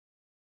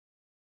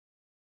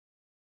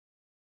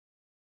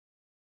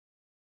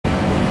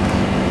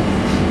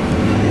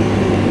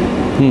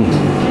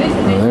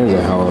Well, there's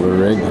a hell of a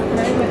rig. I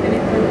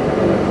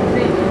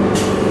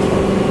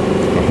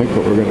think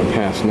what we're going to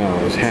pass now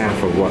is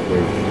half of what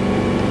we've,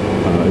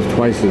 is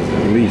twice as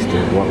at least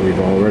as what we've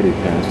already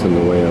passed in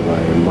the way of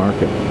a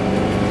market.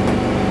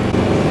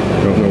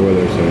 I don't know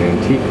whether it's an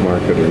antique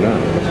market or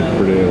not. It's some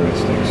pretty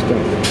interesting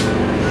stuff.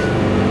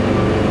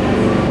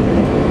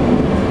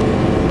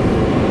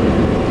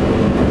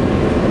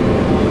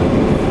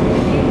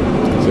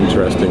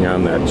 Interesting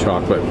on that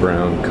chocolate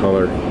brown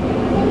color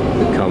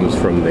that comes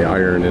from the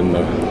iron in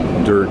the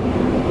dirt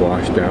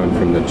washed down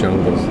from the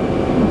jungles.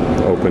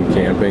 Open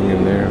camping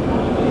in there.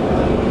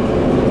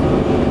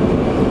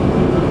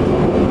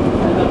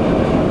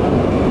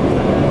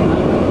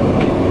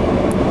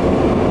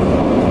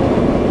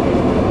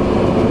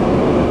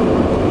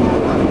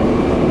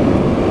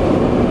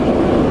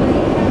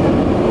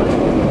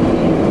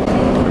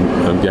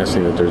 I'm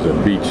guessing that there's a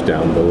beach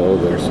down below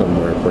there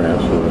somewhere,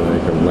 perhaps, where they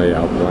can lay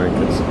out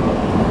blankets.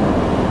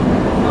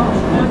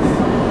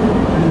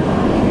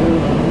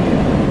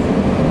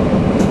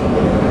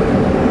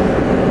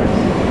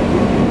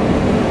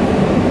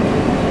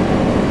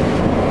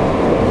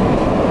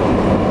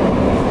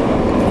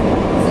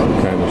 Some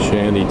kind of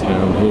shanty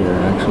town here,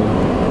 actually.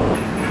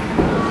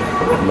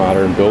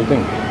 Modern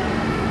building.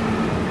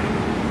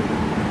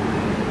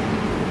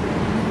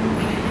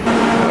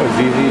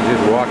 Easy,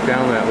 just walk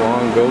down that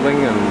long building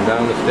and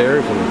down the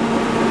stairs and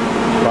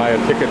buy a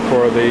ticket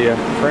for the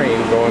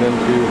train going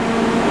into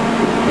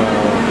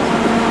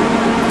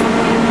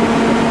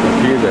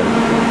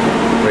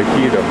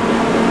Tigre.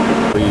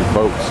 These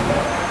boats,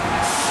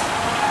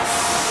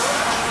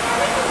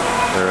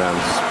 they're on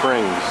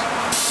springs,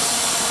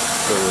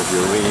 so if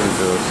you lean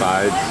to the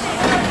sides,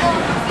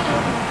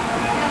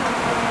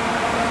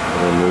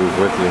 it'll move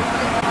with you.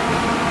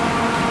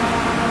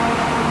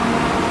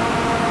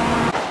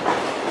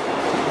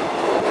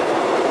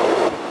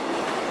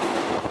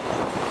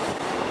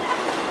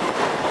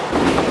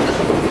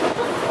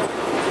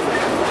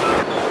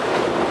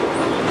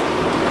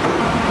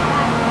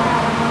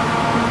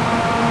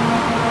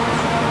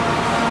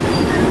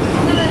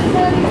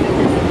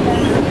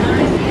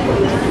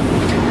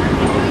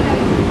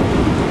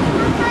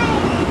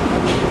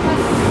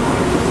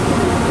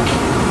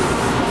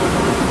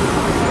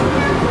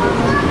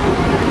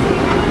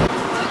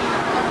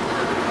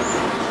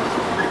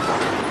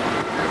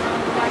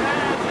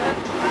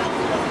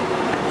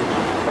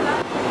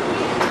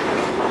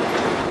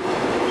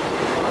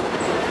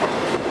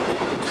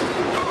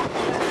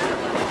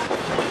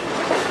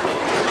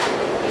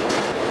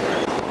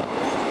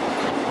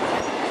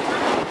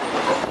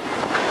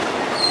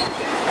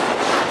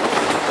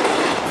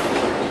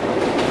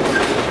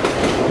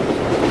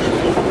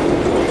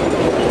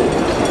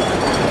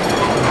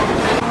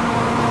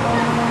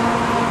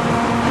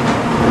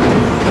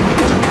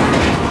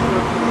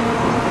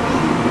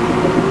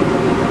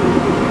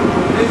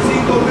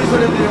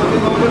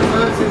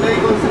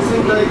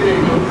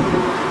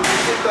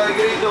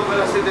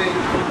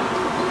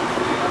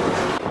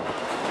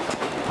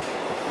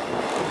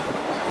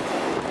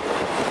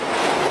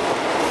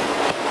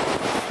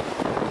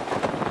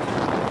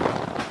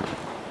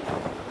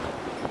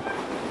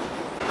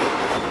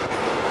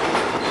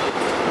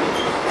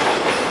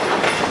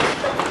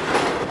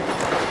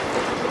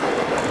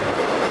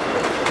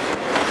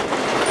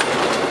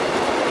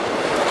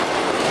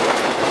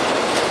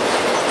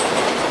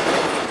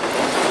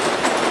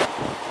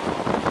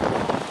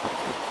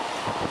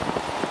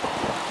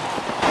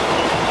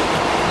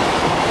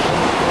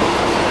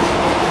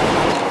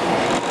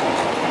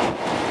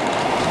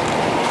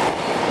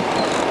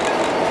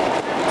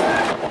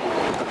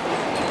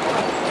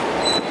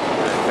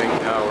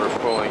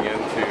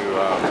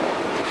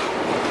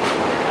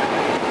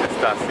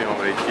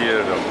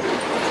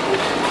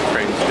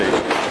 Train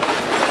station.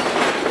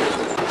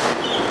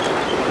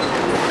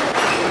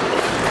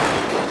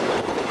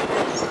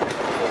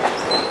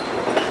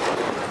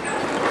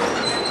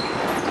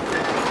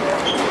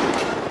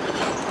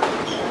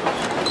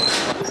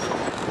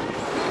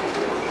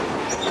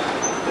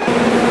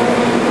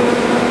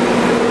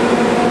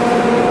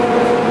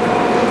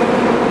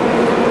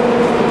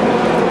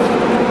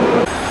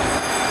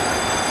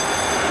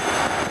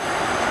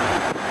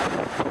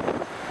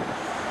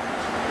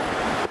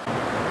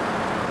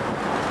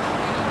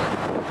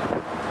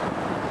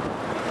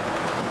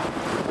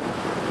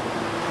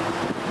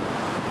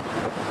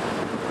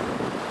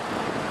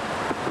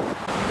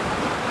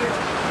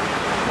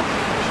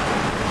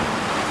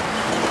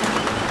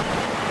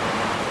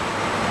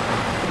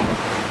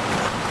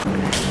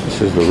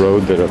 This is the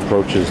road that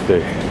approaches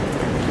the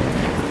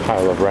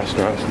pile of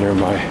restaurants near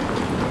my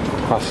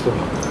hostel.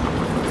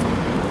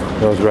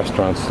 Those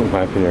restaurants, in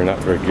my opinion, are not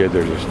very good.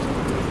 They're just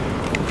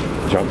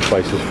junk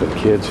places for the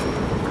kids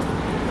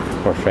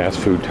or fast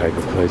food type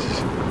of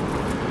places.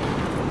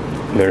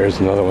 There is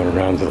another one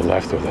around to the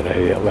left that I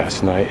ate at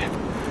last night.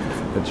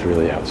 It's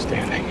really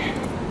outstanding.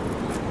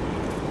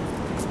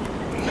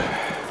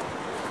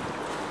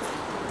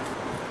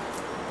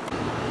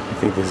 I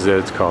think this is it.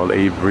 It's called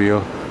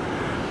Abril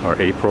or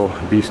April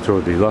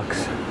Bistro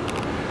Deluxe.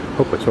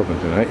 Hope it's open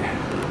tonight.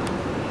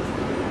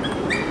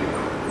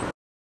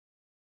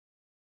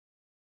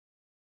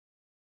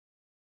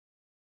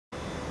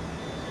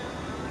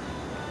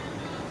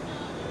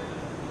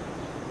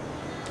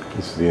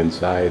 This is the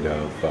inside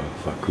of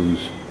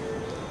Facu's,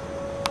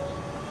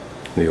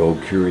 the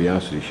old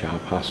curiosity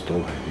shop,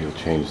 Hostel. He'll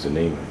change the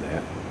name of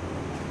that.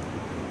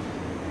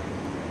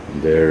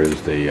 And there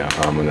is the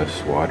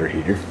ominous water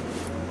heater.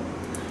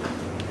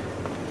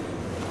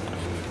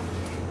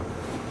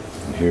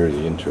 And here are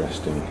the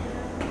interesting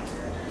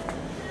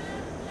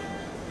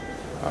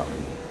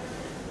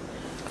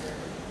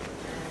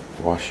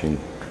washing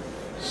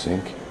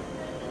sink.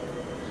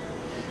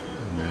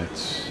 And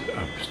that's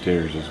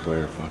upstairs is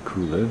where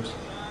Facu lives.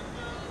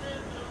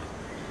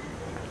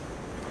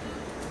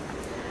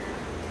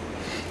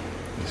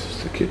 This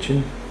is the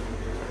kitchen.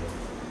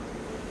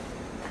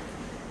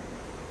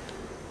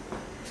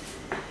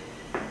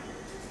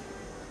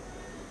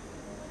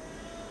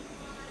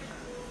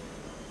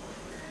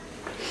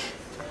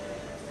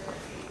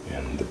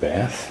 And the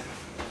bath.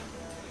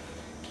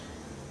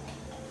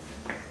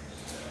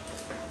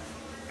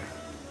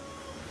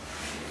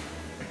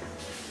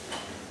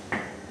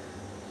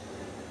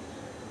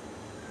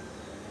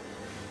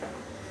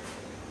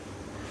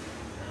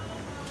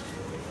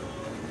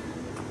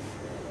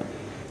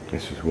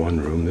 This is one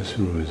room. This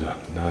room is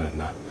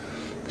not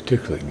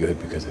particularly good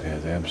because it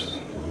has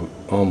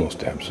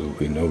almost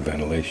absolutely no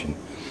ventilation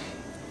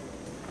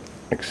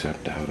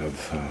except out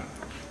of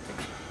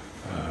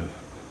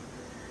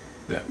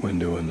that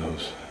window and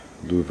those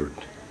louvered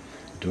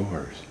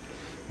doors.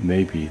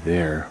 Maybe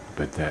there,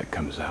 but that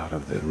comes out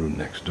of the room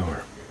next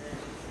door,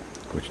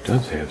 which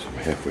does have some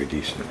halfway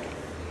decent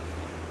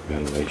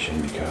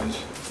ventilation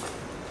because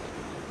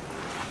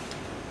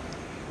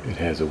it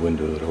has a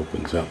window that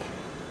opens up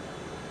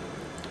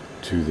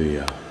to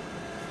the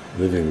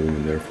living room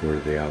and therefore to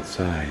the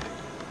outside.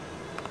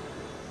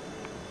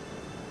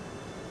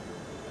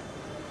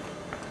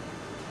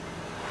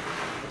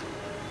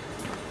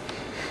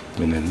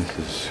 And then this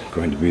is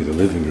going to be the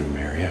living room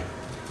area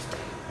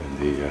and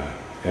the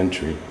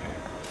entry,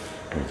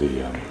 or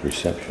the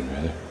reception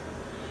rather.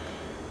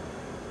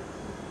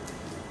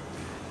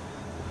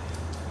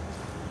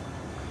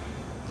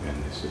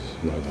 And this is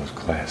one of those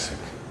classic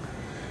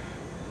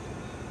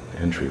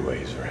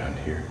entryways around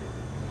here.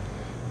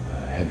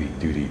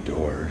 Heavy-duty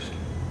doors,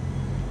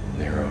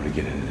 narrow to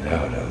get in and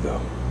out of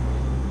though.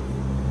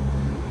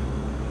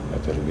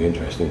 But that'll be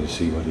interesting to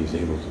see what he's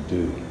able to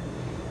do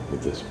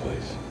with this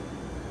place.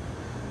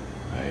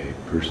 I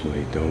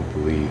personally don't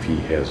believe he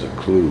has a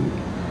clue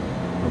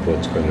of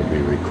what's going to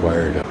be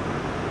required of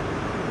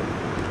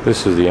him.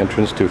 This is the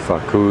entrance to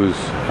Facu's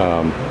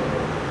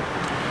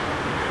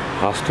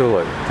hostel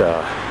at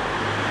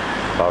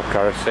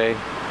Balcarce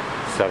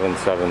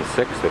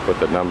 776. They put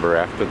the number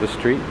after the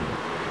street.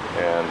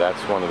 And that's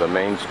one of the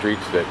main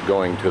streets that,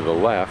 going to the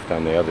left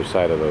on the other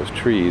side of those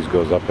trees,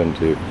 goes up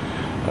into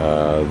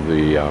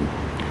the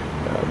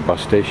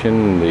bus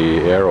station, the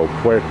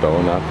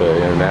Aeropuerto, not the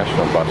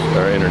international bus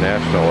or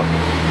international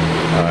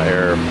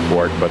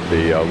airport, but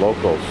the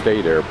local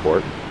state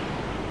airport.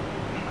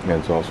 And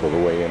it's also the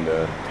way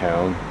into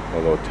town,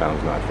 although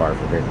town's not far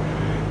from here.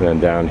 And then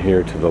down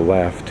here to the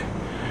left,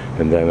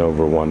 and then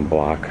over one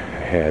block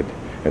ahead,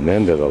 and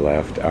then to the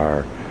left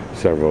are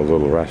several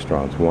little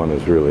restaurants. One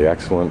is really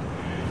excellent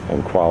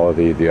and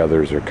quality. The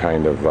others are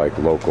kind of like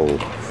local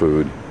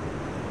food.